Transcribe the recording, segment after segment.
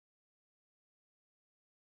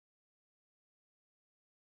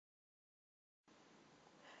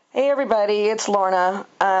Hey everybody, it's Lorna.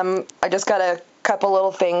 I just got a couple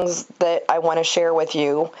little things that I want to share with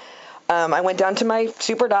you. I went down to my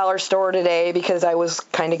Super Dollar store today because I was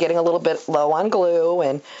kind of getting a little bit low on glue,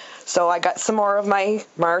 and so I got some more of my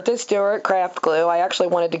Martha Stewart craft glue. I actually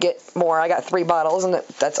wanted to get more. I got 3 bottles, and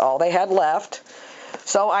that's all they had left.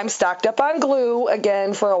 So I'm stocked up on glue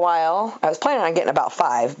again for a while. I was planning on getting about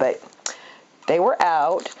 5, but they were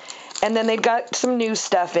out. And then they got some new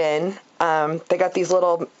stuff in. They got these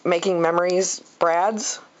little Making Memories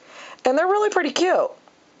brads, and they're really pretty cute.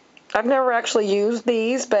 I've never actually used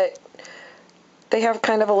these, but they have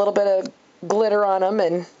kind of a little bit of glitter on them,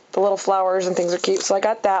 and the little flowers and things are cute, so I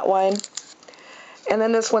got that one. And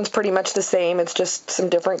then this one's pretty much the same. It's just some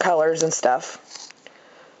different colors and stuff.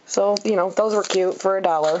 So, those were cute for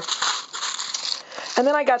 $1. And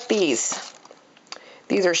then I got these.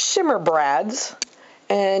 These are shimmer brads,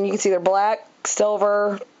 and you can see they're black,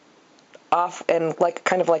 silver, off, and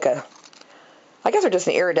kind of like a, I guess they're just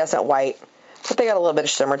an iridescent white, but they got a little bit of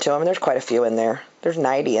shimmer to them, and there's quite a few in there. There's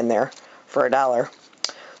 90 in there for $1.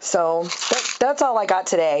 So that's all I got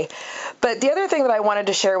today. But the other thing that I wanted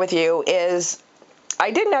to share with you is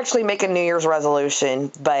I didn't actually make a New Year's resolution,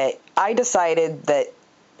 but I decided that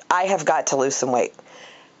I have got to lose some weight.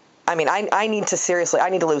 I mean, I need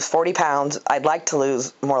to lose 40 pounds. I'd like to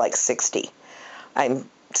lose more like 60. I'm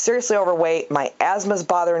seriously overweight. My asthma's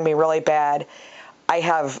bothering me really bad. I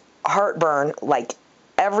have heartburn like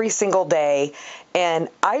every single day. And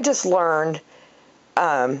I just learned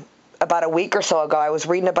about a week or so ago, I was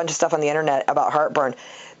reading a bunch of stuff on the internet about heartburn,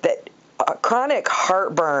 that chronic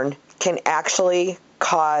heartburn can actually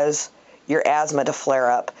cause your asthma to flare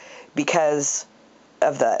up because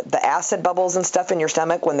of the acid bubbles and stuff in your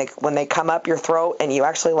stomach when they come up your throat, and you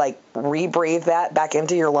actually rebreathe that back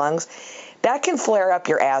into your lungs. That can flare up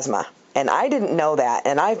your asthma, and I didn't know that,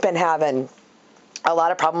 and I've been having a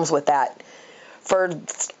lot of problems with that for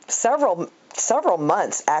several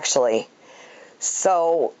months actually.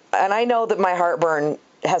 So, and I know that my heartburn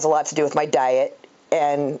has a lot to do with my diet,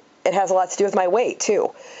 and it has a lot to do with my weight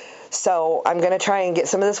too. So I'm going to try and get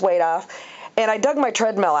some of this weight off. And I dug my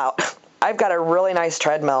treadmill out. I've got a really nice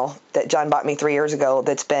treadmill that John bought me 3 years ago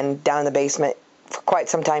that's been down in the basement for quite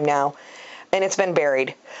some time now, and it's been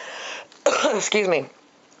buried. Excuse me.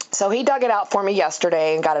 So he dug it out for me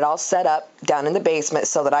yesterday and got it all set up down in the basement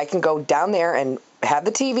so that I can go down there and have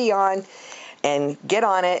the TV on and get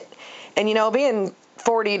on it. And being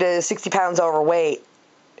 40 to 60 pounds overweight,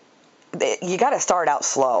 you got to start out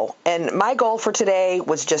slow. And my goal for today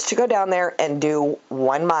was just to go down there and do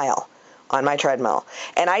 1 mile on my treadmill.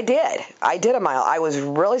 And I did a mile. I was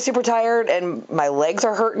really super tired, and my legs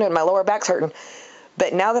are hurting and my lower back's hurting.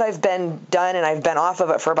 But now that I've been done and I've been off of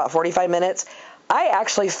it for about 45 minutes, I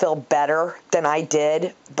actually feel better than I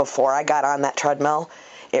did before I got on that treadmill.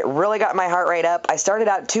 It really got my heart rate up. I started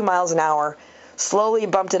out at 2 miles an hour, slowly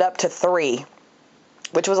bumped it up to 3,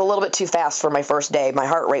 which was a little bit too fast for my first day. My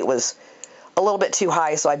heart rate was a little bit too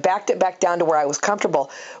high, so I backed it back down to where I was comfortable,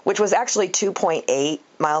 which was actually 2.8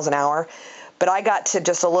 miles an hour. But I got to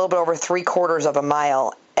just a little bit over 3/4 of a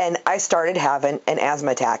mile, and I started having an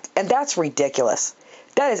asthma attack. And that's ridiculous.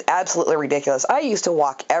 That is absolutely ridiculous. I used to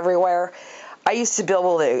walk everywhere. I used to be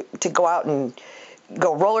able to go out and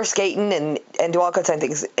go roller skating and do all kinds of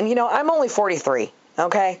things. And I'm only 43,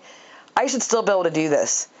 okay? I should still be able to do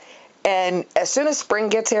this. And as soon as spring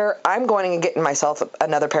gets here, I'm going and getting myself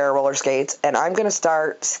another pair of roller skates, and I'm going to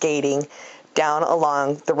start skating down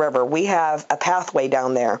along the river. We have a pathway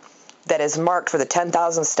down there that is marked for the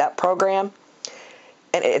 10,000 step program,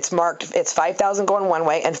 and it's marked, it's 5,000 going one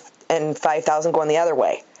way and 5,000 going the other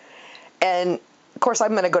way. And of course,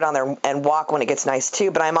 I'm going to go down there and walk when it gets nice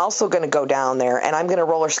too, but I'm also going to go down there and I'm going to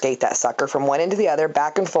roller skate that sucker from one end to the other,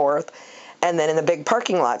 back and forth. And then in the big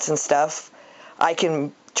parking lots and stuff, I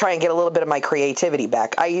can try and get a little bit of my creativity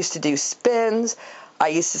back. I used to do spins. I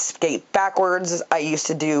used to skate backwards. I used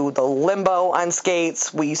to do the limbo on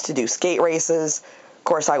skates. We used to do skate races. Of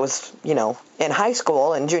course, I was, in high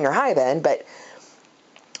school and junior high then, but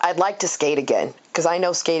I'd like to skate again because I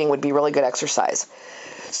know skating would be really good exercise.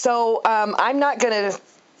 So I'm not going to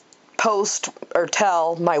post or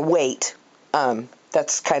tell my weight.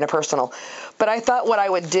 That's kind of personal. But I thought what I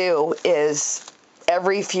would do is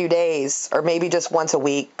every few days, or maybe just once a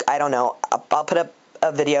week, I don't know, I'll put up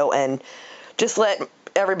a video and just let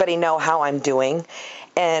everybody know how I'm doing.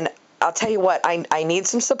 And I'll tell you what, I need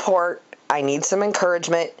some support. I need some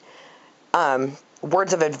encouragement,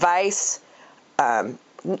 words of advice,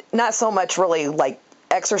 not so much really like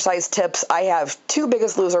exercise tips. I have 2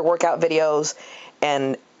 Biggest Loser workout videos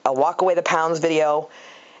and a Walk Away the Pounds video,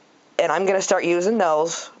 and I'm going to start using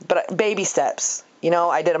those, but baby steps.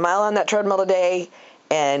 I did a mile on that treadmill today,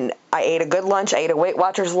 and I ate a good lunch. I ate a Weight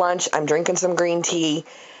Watchers lunch. I'm drinking some green tea.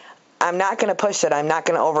 I'm not going to push it. I'm not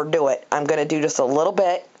going to overdo it. I'm going to do just a little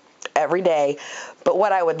bit every day. But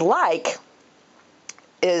what I would like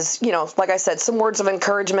is, like I said, some words of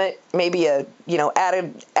encouragement, maybe add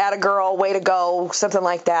a girl, way to go, something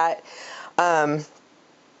like that.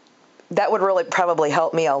 That would really probably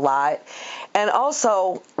help me a lot. And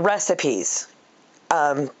also recipes,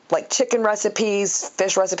 like chicken recipes,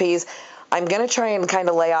 fish recipes. I'm going to try and kind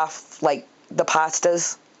of lay off like the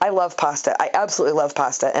pastas. I love pasta. I absolutely love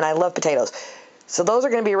pasta, and I love potatoes. So those are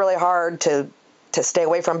going to be really hard to stay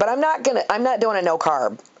away from, but I'm not doing a no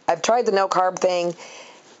carb. I've tried the no carb thing,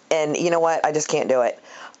 and you know what? I just can't do it.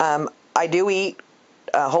 I do eat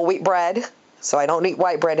whole wheat bread, so I don't eat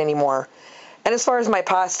white bread anymore. And as far as my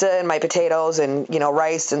pasta and my potatoes and,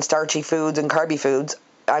 rice and starchy foods and carby foods,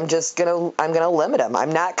 I'm going to limit them.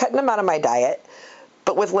 I'm not cutting them out of my diet,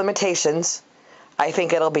 but with limitations, I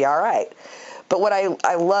think it'll be all right. But what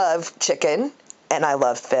I love chicken, and I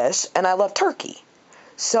love fish, and I love turkey.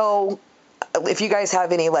 So if you guys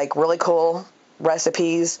have any like really cool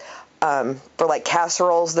recipes for like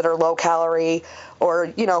casseroles that are low calorie,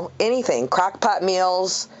 or, anything, crock pot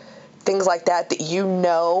meals, things like that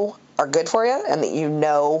are good for you and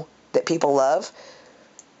that people love,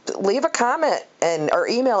 leave a comment or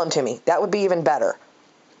email them to me. That would be even better.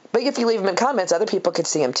 But if you leave them in comments, other people could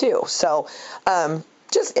see them too. So I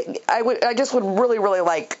just would really, really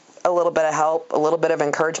like a little bit of help, a little bit of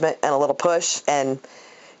encouragement, and a little push, and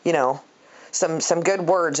some good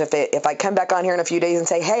words. If I come back on here in a few days and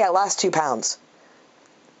say, hey, I lost 2 pounds,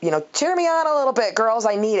 cheer me on a little bit, girls.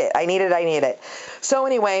 I need it. So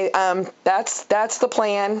anyway, that's the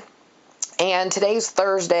plan. And today's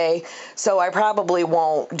Thursday, so I probably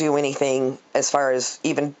won't do anything as far as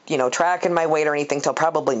even, tracking my weight or anything till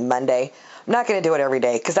probably Monday. I'm not going to do it every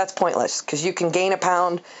day because that's pointless, because you can gain a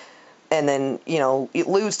pound and then, you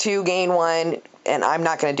lose 2, gain 1, and I'm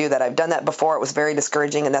not going to do that. I've done that before. It was very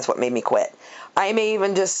discouraging, and that's what made me quit. I may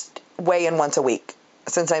even just weigh in once a week.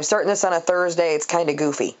 Since I'm starting this on a Thursday, it's kind of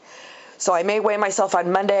goofy. So I may weigh myself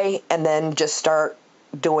on Monday and then just start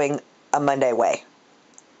doing a Monday weigh.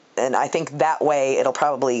 And I think that way it'll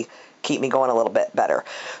probably keep me going a little bit better.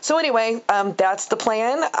 So anyway, that's the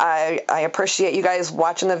plan. I appreciate you guys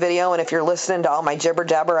watching the video, and if you're listening to all my jibber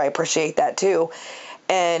jabber, I appreciate that too.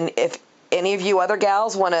 And if any of you other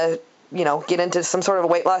gals want to, get into some sort of a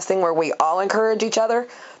weight loss thing where we all encourage each other,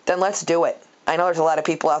 then let's do it. I know there's a lot of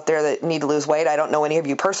people out there that need to lose weight. I don't know any of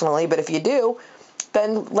you personally, but if you do,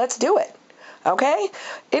 then let's do it. Okay?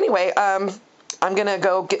 Anyway, I'm going to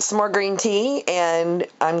go get some more green tea, and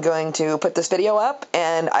I'm going to put this video up,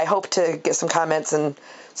 and I hope to get some comments and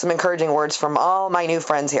some encouraging words from all my new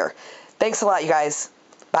friends here. Thanks a lot, you guys.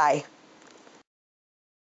 Bye.